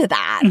 owning up to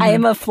that. I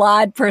am a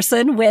flawed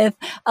person with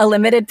a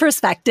limited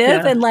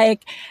perspective. And,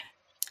 like,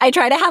 I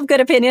try to have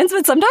good opinions,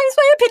 but sometimes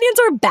my opinions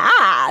are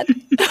bad.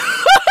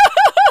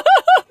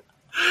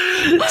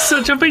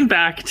 So jumping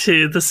back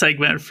to the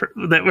segment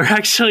that we're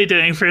actually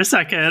doing for a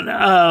second.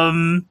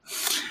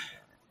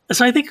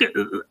 So I think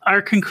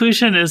our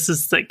conclusion is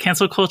that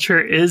cancel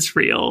culture is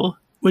real.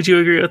 Would you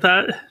agree with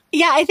that?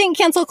 Yeah, I think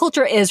cancel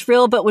culture is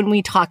real. But when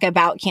we talk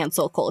about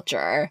cancel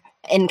culture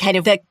and kind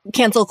of the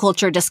cancel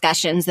culture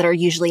discussions that are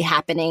usually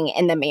happening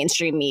in the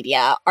mainstream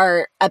media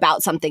are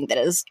about something that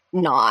is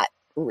not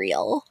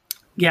real.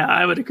 Yeah,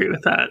 I would agree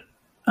with that.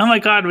 Oh my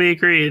God, we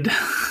agreed.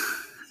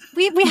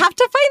 We have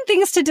to find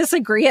things to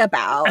disagree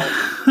about.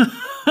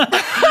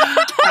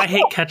 I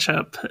hate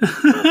ketchup.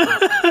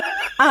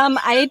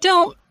 I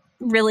don't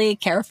really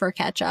care for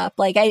ketchup.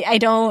 Like, I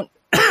don't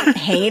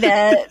hate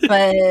it,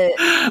 but...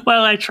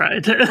 Well, I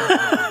tried.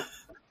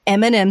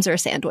 M&Ms or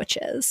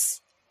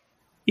sandwiches?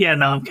 Yeah,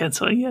 no, I'm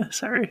canceling you.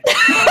 Sorry.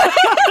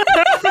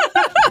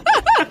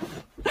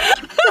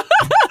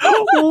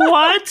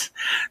 What?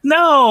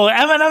 No,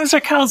 M&Ms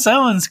are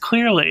calzones,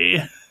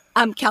 clearly.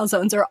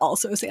 Calzones are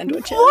also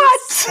sandwiches.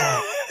 What?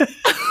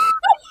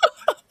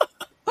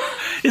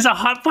 Is a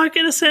Hot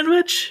Pocket a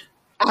sandwich?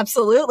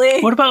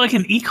 Absolutely. What about, like,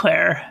 an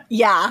eclair?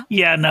 Yeah.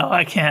 Yeah, no,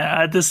 I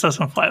can't. This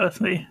doesn't fly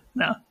with me.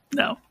 No,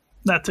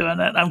 not doing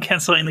it. I'm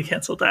canceling the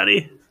cancel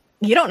daddy.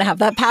 You don't have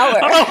that power.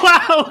 Oh,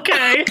 wow,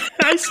 okay.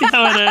 I see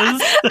how it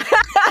is.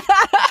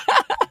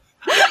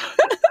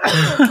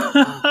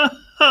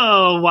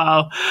 Oh,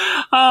 wow.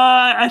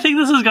 I think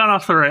this has gone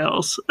off the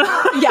rails.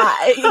 Yeah,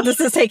 this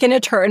has taken a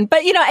turn.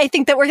 But, you know, I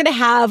think that we're going to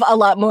have a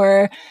lot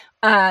more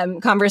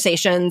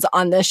conversations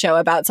on this show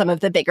about some of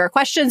the bigger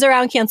questions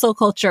around cancel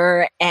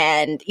culture.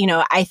 And, you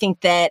know, I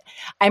think that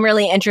I'm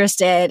really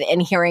interested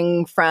in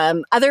hearing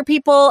from other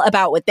people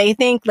about what they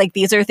think. Like,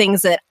 these are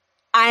things that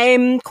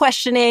I'm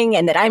questioning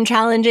and that I'm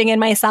challenging in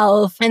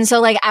myself. And so,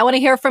 like, I want to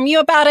hear from you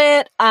about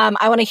it.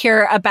 I want to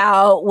hear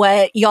about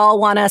what y'all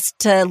want us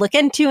to look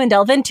into and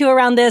delve into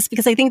around this,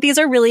 because I think these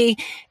are really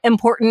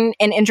important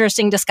and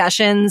interesting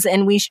discussions,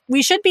 and we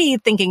should be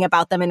thinking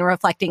about them and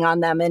reflecting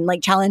on them and,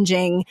 like,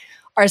 challenging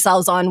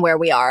ourselves on where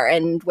we are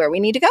and where we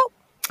need to go.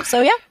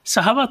 So, yeah.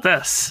 So how about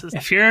this?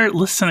 If you're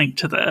listening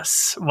to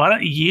this, why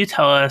don't you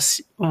tell us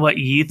what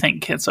you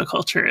think cancel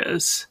culture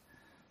is?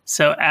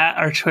 So at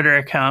our Twitter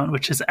account,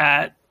 which is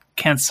at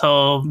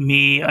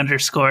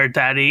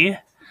cancelme_daddy,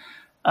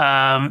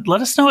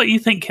 let us know what you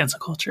think cancel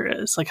culture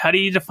is. Like, how do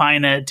you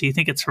define it? Do you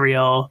think it's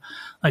real?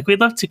 Like,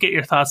 we'd love to get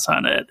your thoughts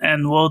on it.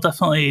 And we'll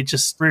definitely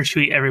just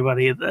retweet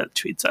everybody that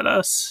tweets at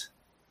us.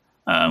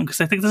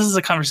 Because I think this is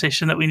a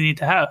conversation that we need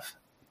to have.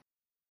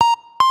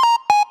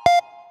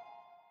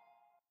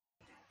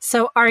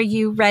 So are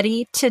you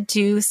ready to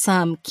do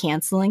some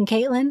canceling,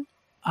 Caitlin?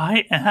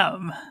 I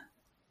am.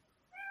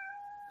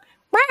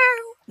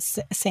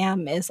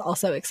 Sam is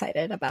also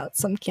excited about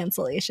some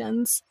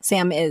cancellations.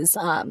 Sam is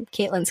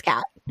Caitlin's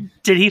cat.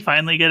 Did he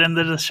finally get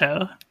into the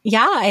show?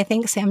 Yeah, I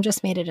think Sam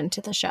just made it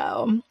into the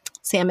show.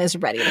 Sam is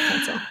ready to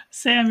cancel.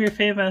 Sam, you're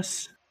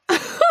famous.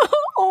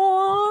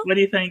 Aw. What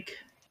do you think?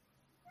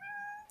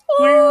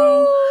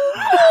 Oh,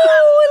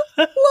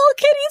 little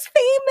kitty's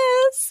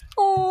famous.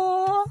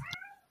 Aw.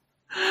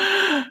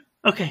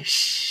 Okay,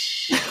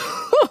 shh.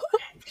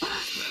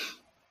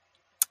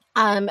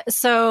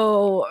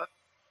 So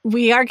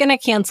we are going to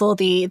cancel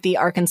the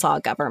Arkansas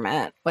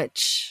government,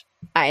 which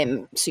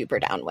I'm super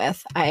down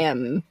with. I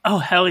am. Oh,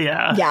 hell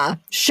yeah. Yeah.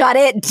 Shut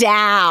it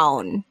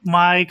down.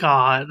 My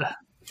God.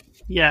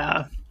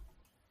 Yeah.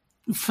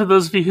 For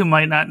those of you who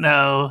might not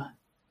know,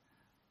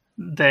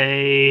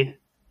 they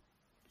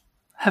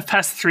have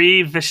passed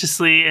 3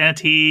 viciously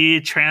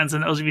anti-trans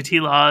and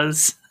LGBT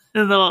laws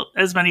in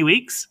as many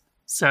weeks.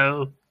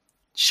 So,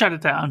 shut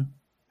it down.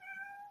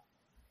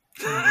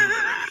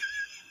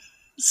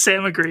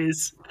 Sam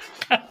agrees.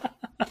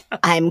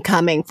 I'm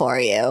coming for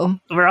you.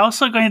 We're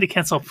also going to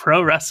cancel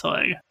pro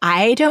wrestling.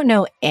 I don't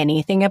know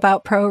anything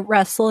about pro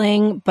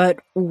wrestling, but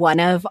one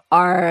of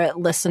our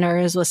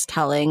listeners was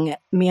telling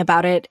me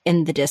about it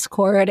in the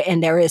Discord,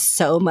 and there is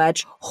so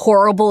much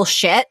horrible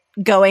shit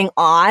going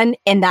on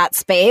in that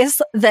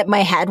space that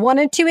my head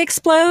wanted to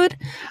explode.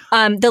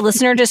 The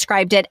listener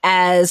described it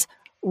as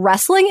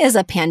wrestling is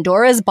a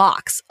Pandora's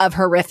box of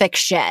horrific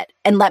shit.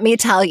 And let me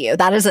tell you,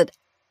 that is an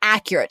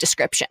accurate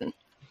description.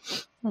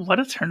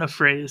 What a turn of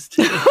phrase,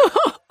 too.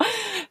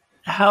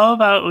 How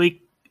about we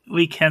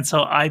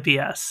cancel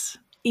IBS?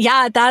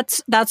 Yeah,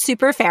 that's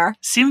super fair.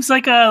 Seems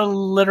like a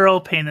literal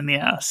pain in the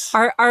ass.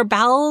 Our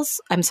bowels,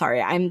 I'm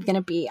sorry, I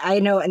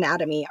know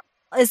anatomy.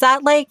 Is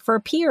that like for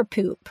pee or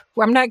poop?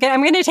 I'm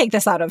going to take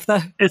this out of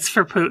the... It's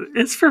for poop.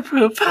 It's for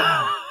poop.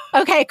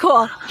 Okay,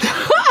 cool.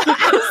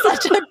 I'm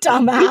such a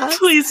dumbass.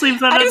 Please leave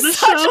that on the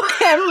show. I'm such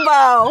a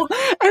himbo.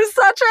 I'm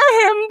such a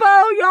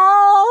himbo,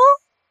 y'all.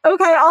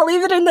 Okay, I'll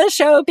leave it in the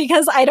show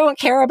because I don't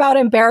care about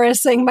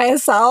embarrassing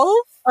myself.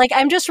 Like,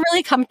 I'm just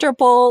really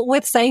comfortable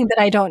with saying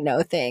that I don't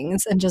know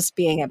things and just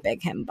being a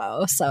big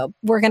himbo. So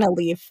we're going to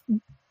leave.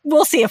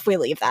 We'll see if we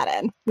leave that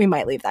in. We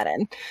might leave that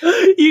in.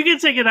 You can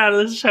take it out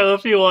of the show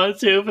if you want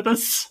to, but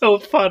that's so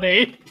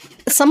funny.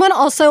 Someone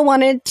also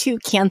wanted to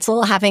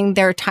cancel having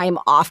their time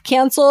off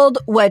canceled,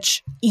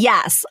 which,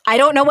 yes, I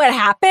don't know what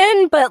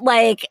happened, but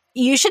like,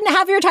 you shouldn't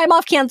have your time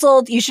off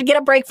canceled. You should get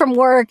a break from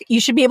work. You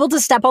should be able to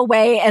step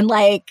away and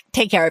like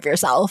take care of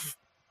yourself.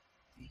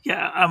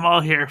 Yeah, I'm all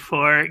here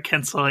for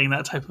canceling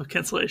that type of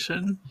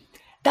cancellation.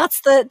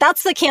 That's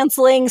the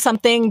canceling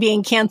something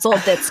being canceled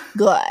that's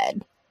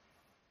good.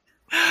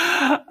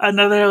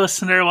 Another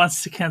listener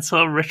wants to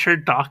cancel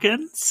Richard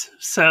Dawkins.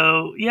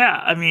 So,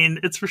 yeah, I mean,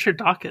 it's Richard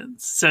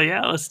Dawkins. So,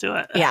 yeah, let's do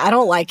it. Yeah, I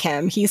don't like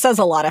him. He says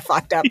a lot of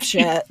fucked up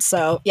shit.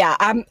 So, yeah,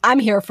 I'm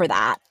here for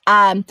that.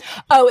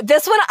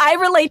 This one I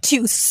relate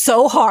to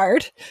so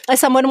hard.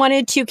 Someone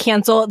wanted to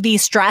cancel the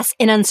stress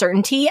and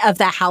uncertainty of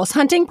the house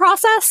hunting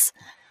process.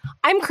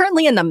 I'm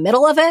currently in the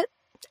middle of it,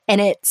 and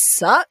it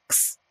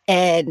sucks.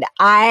 And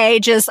I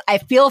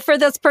feel for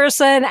this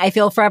person. I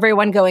feel for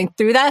everyone going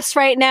through this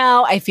right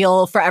now. I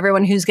feel for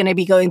everyone who's going to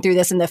be going through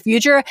this in the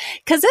future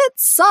because it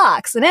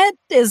sucks and it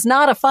is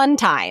not a fun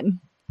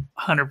time.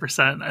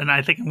 100%. And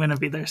I think I'm going to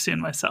be there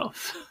soon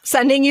myself.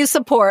 Sending you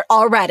support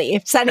already.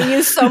 Sending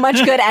you so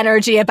much good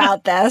energy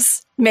about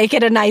this. Make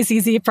it a nice,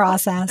 easy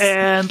process.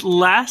 And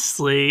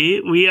lastly,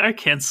 we are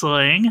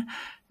canceling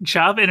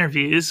job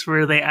interviews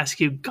where they ask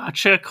you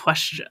gotcha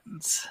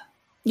questions.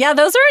 Yeah,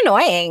 those are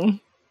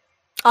annoying.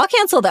 I'll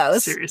cancel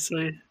those.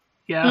 Seriously.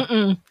 Yeah.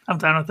 I'm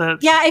done with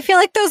it. Yeah, I feel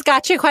like those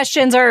gotcha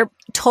questions are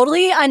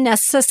totally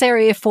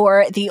unnecessary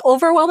for the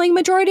overwhelming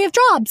majority of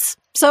jobs.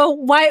 So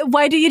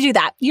why do you do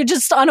that? You're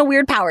just on a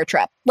weird power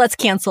trip. Let's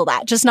cancel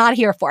that. Just not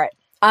here for it.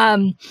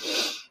 And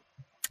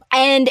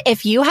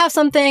if you have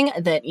something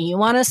that you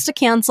want us to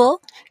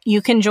cancel,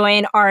 you can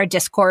join our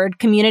Discord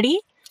community.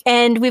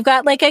 And we've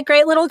got like a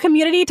great little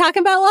community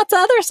talking about lots of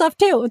other stuff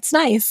too. It's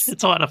nice.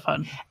 It's a lot of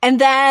fun. And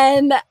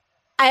then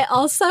I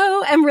also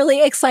am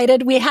really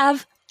excited. We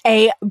have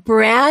a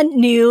brand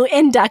new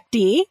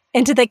inductee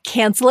into the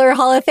Canceller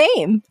Hall of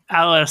Fame.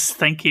 Alice,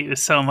 thank you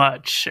so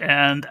much.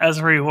 And as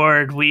a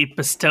reward, we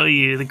bestow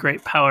you the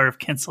great power of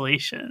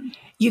cancellation.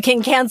 You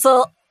can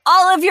cancel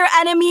all of your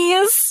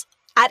enemies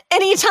at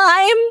any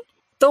time.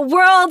 The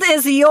world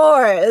is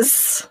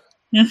yours.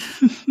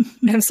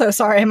 I'm so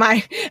sorry. Am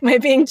I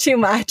being too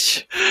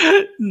much?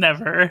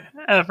 Never,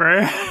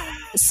 ever.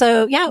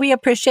 So yeah, we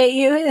appreciate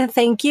you and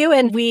thank you.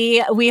 And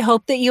we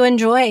hope that you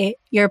enjoy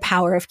your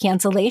power of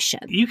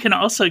cancellation. You can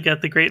also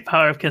get the great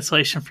power of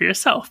cancellation for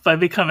yourself by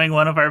becoming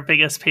one of our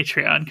biggest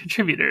Patreon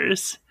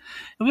contributors.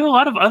 And we have a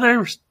lot of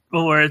other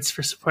awards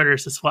for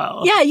supporters as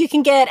well. Yeah, you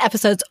can get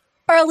episodes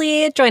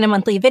early, join a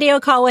monthly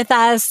video call with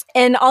us,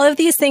 and all of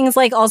these things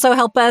like also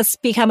help us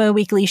become a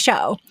weekly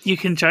show. You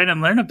can join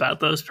and learn about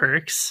those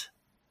perks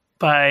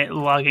by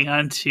logging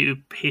on to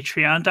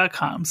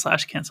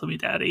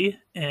patreon.com/cancelmedaddy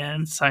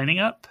and signing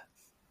up.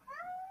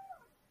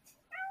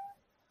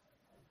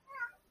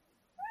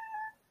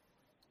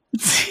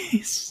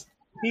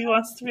 He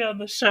wants to be on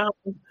the show.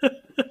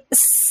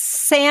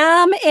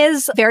 Sam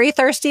is very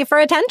thirsty for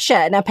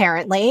attention,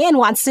 apparently, and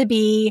wants to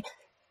be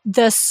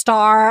the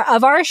star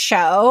of our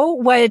show,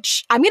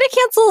 which I'm going to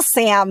cancel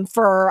Sam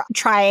for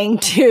trying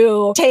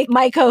to take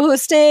my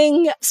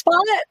co-hosting spot.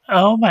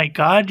 Oh my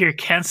God, you're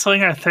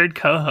canceling our third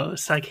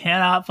co-host. I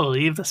cannot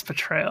believe this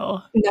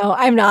betrayal. No,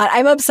 I'm not.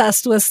 I'm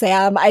obsessed with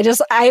Sam.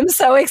 I'm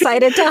so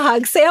excited to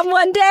hug Sam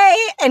one day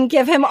and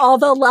give him all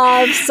the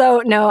love.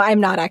 So no, I'm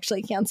not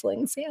actually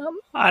canceling Sam.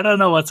 I don't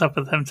know what's up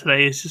with him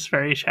today. He's just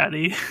very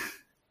chatty.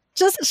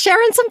 Just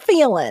sharing some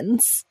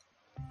feelings.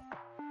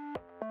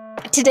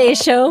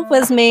 Today's show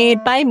was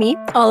made by me,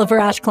 Oliver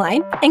Ash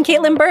Klein, and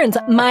Caitlin Burns,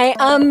 my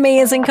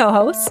amazing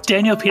co-host.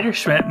 Daniel Peter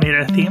Schmidt made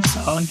our theme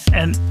song,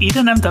 and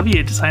Eden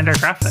MW designed our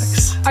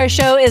graphics. Our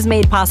show is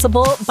made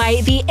possible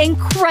by the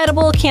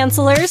incredible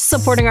cancelers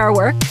supporting our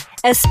work,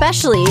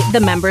 especially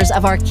the members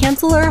of our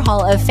Canceler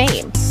Hall of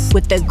Fame,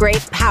 with the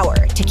great power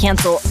to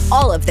cancel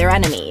all of their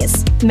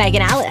enemies.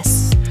 Megan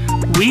Alice.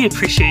 We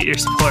appreciate your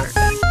support.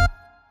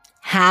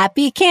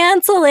 Happy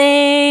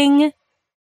canceling!